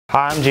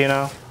Hi, I'm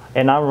Gino.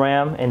 And I'm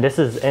Ram, and this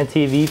is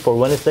NTV for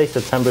Wednesday,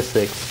 September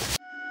 6th.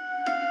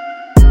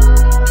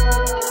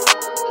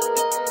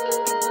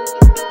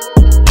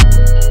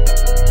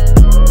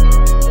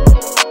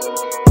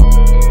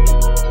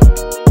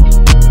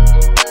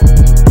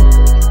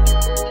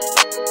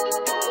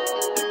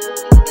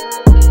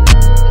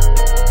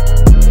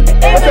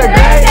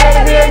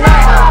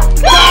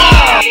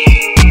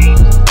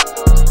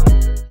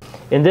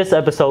 In this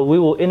episode, we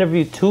will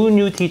interview 2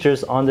 new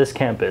teachers on this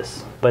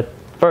campus. But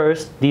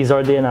first, these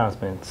are the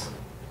announcements.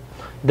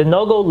 The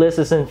no-go list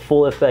is in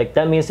full effect.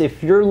 That means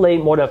if you're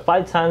late more than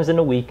 5 times in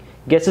a week,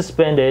 get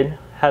suspended,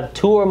 have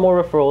 2 or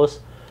more referrals,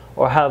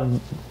 or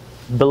have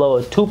below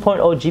a 2.0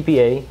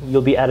 GPA,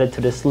 you'll be added to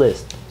this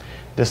list.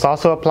 This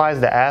also applies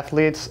to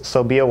athletes,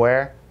 so be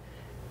aware.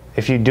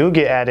 If you do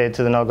get added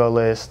to the no-go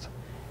list,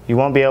 you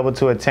won't be able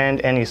to attend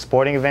any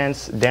sporting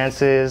events,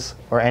 dances,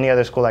 or any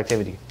other school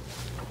activity.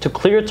 To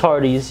clear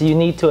tardies, you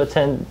need to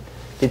attend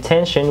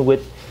detention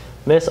with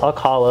Ms.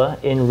 Alcala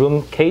in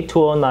room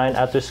K209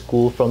 after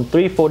school from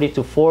 3:40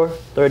 to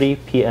 4:30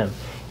 p.m.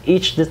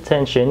 Each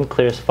detention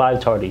clears 5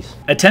 tardies.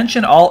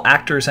 Attention all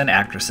actors and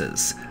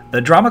actresses. The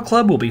Drama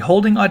Club will be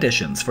holding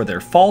auditions for their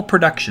fall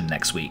production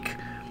next week.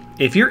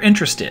 If you're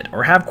interested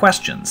or have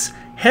questions,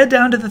 head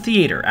down to the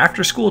theater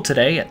after school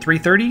today at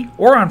 3:30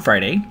 or on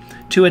Friday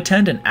to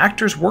attend an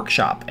actor's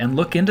workshop and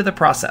look into the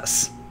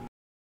process.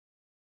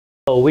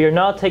 We are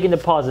now taking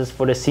deposits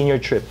for the senior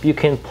trip. You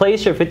can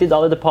place your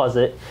 $50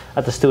 deposit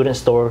at the student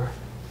store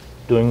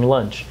during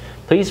lunch.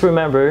 Please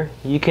remember,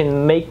 you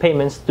can make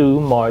payments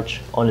through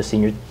March on the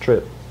senior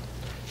trip.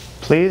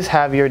 Please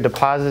have your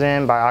deposit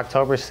in by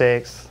October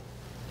 6th.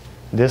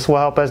 This will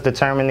help us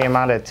determine the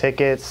amount of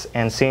tickets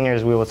and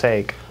seniors we will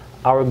take.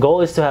 Our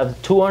goal is to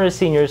have 200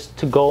 seniors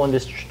to go on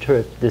this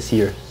trip this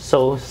year,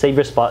 so save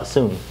your spot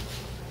soon.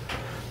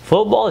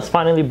 Football is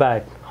finally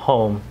back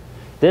home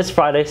this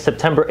Friday,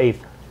 September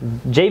 8th.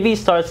 JV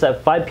starts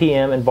at 5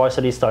 p.m. and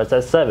varsity starts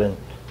at 7.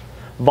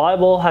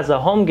 Volleyball has a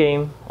home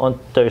game on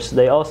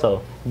Thursday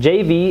also.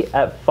 JV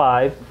at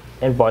 5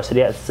 and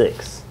varsity at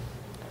 6.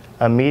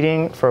 A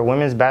meeting for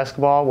women's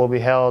basketball will be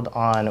held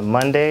on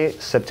Monday,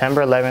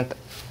 September 11th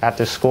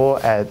after school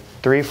at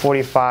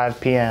 3:45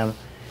 p.m.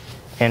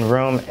 in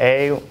room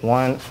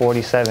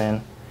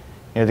A147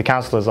 near the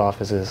counselor's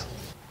offices.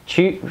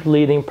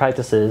 Cheerleading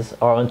practices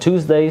are on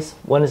Tuesdays,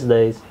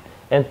 Wednesdays,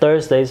 and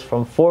Thursdays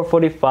from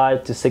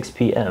 4:45 to 6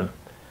 p.m.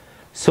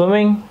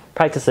 Swimming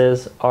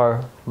practices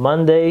are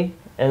Monday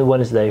and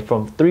Wednesday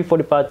from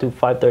 3:45 to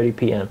 5:30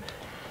 p.m.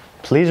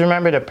 Please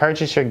remember to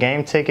purchase your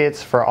game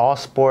tickets for all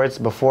sports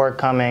before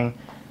coming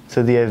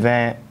to the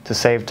event to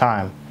save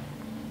time.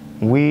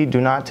 We do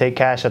not take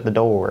cash at the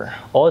door.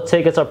 All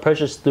tickets are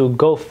purchased through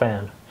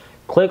GoFan.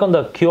 Click on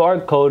the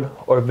QR code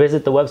or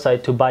visit the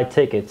website to buy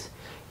tickets.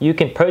 You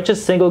can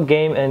purchase single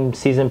game and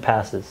season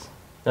passes.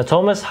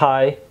 Natomas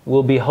High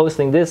will be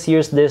hosting this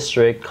year's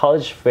district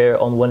college fair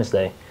on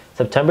Wednesday,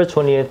 September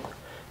 20th,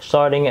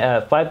 starting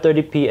at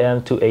 5:30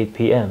 p.m. to 8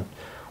 p.m.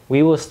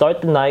 We will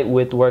start the night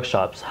with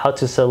workshops, how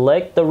to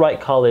select the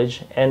right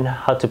college and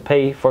how to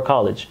pay for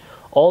college.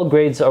 All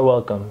grades are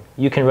welcome.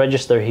 You can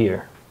register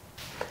here.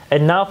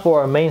 And now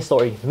for our main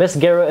story. Ms.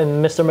 Guerra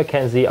and Mr.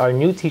 McKenzie are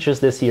new teachers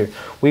this year.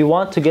 We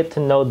want to get to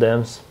know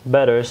them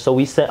better, so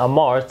we sent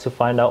Amar to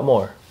find out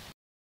more.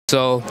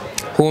 So,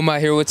 who am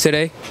I here with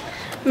today?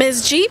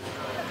 Ms. G.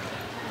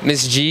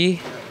 Ms.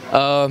 G,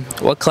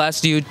 what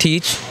class do you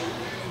teach?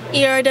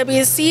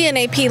 ERWC and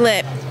AP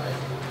Lit.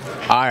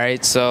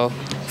 Alright, so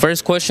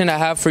first question I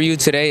have for you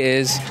today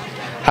is,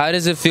 how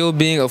does it feel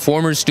being a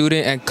former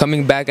student and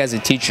coming back as a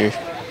teacher?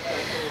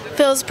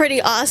 Feels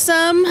pretty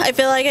awesome. I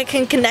feel like I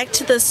can connect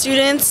to the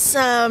students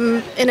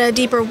in a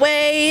deeper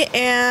way,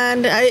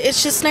 and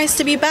it's just nice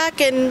to be back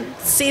and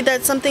see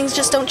that some things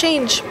just don't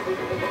change.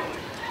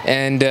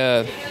 And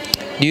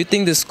do you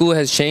think the school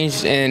has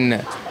changed in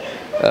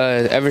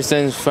ever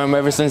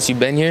since you've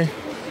been here,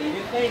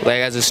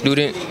 like as a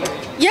student?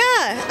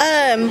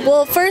 Yeah.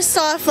 Well, first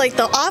off, like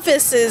the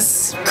office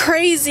is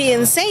crazy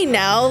insane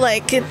now.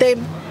 Like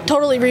they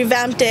totally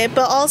revamped it,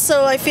 but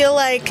also I feel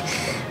like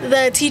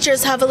the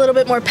teachers have a little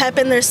bit more pep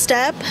in their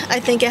step. I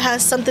think it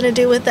has something to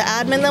do with the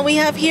admin that we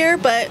have here,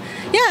 but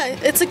yeah,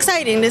 it's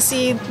exciting to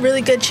see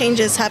really good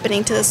changes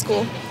happening to the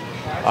school.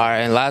 All right,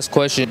 and last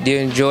question, do you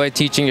enjoy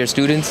teaching your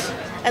students?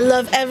 I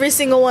love every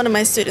single one of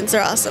my students.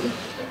 They're awesome.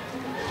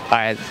 All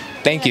right,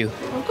 thank you.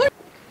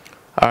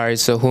 All right,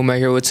 so who am I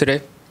here with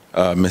today?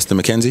 Mr.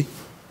 McKenzie.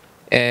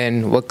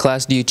 And what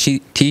class do you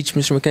teach,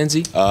 Mr.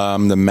 McKenzie?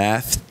 The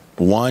Math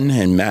 1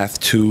 and Math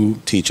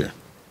 2 teacher.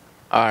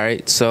 All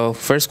right, so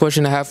first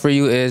question I have for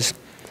you is,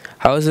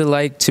 how is it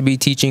like to be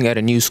teaching at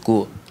a new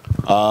school?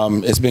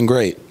 It's been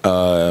great.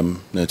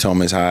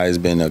 Natomas High has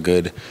been a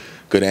good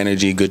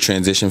energy, good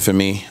transition for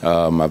me.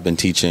 I've been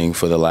teaching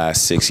for the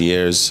last 6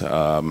 years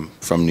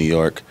from New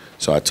York,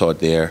 so I taught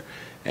there,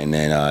 and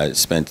then I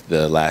spent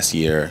the last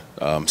year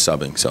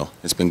subbing. So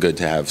it's been good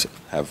to have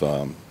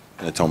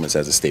Natomas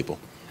as a staple.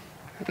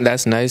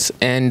 That's nice.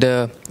 And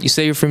you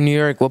say you're from New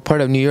York. What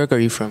part of New York are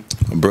you from?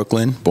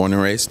 Brooklyn, born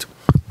and raised.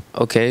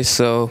 Okay,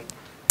 so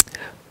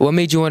what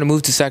made you want to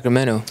move to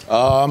Sacramento?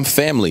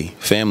 Family.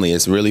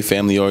 It's really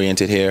family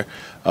oriented here.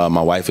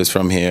 My wife is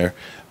from here,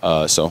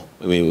 so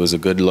it was a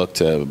good look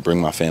to bring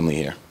my family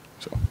here.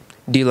 So.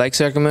 Do you like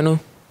Sacramento?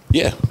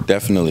 Yeah,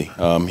 definitely.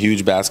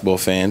 Huge basketball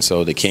fan.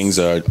 So the Kings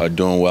are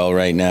doing well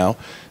right now.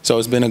 So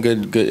it's been a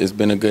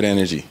good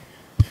energy.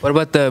 What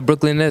about the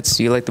Brooklyn Nets?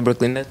 Do you like the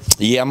Brooklyn Nets?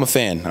 Yeah, I'm a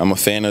fan. I'm a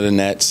fan of the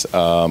Nets.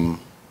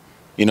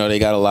 You know, they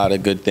got a lot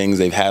of good things.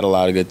 They've had a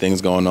lot of good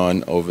things going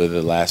on over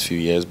the last few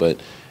years,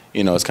 but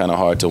you know, it's kind of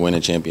hard to win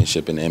a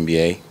championship in the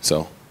NBA.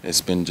 So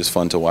it's been just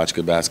fun to watch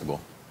good basketball.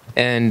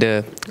 And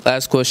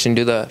last question,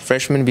 do the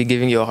freshmen be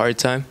giving you a hard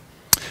time?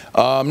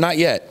 Not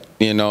yet.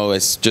 You know,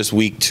 it's just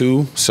week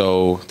 2,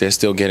 so they're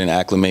still getting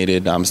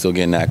acclimated. I'm still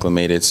getting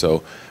acclimated,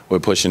 so we're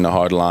pushing the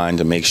hard line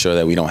to make sure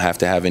that we don't have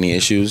to have any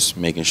issues,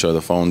 making sure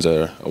the phones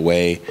are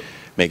away,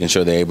 making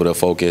sure they're able to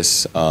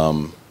focus.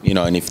 You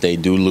know, and if they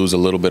do lose a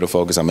little bit of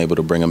focus, I'm able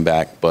to bring them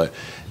back, but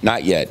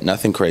not yet.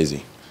 Nothing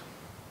crazy.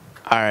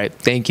 All right,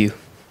 thank you.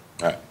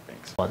 All right,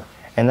 thanks.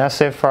 And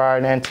that's it for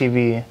our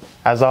NTV.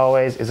 As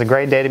always, it's a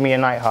great day to be a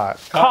Nighthawk.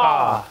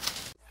 Ha!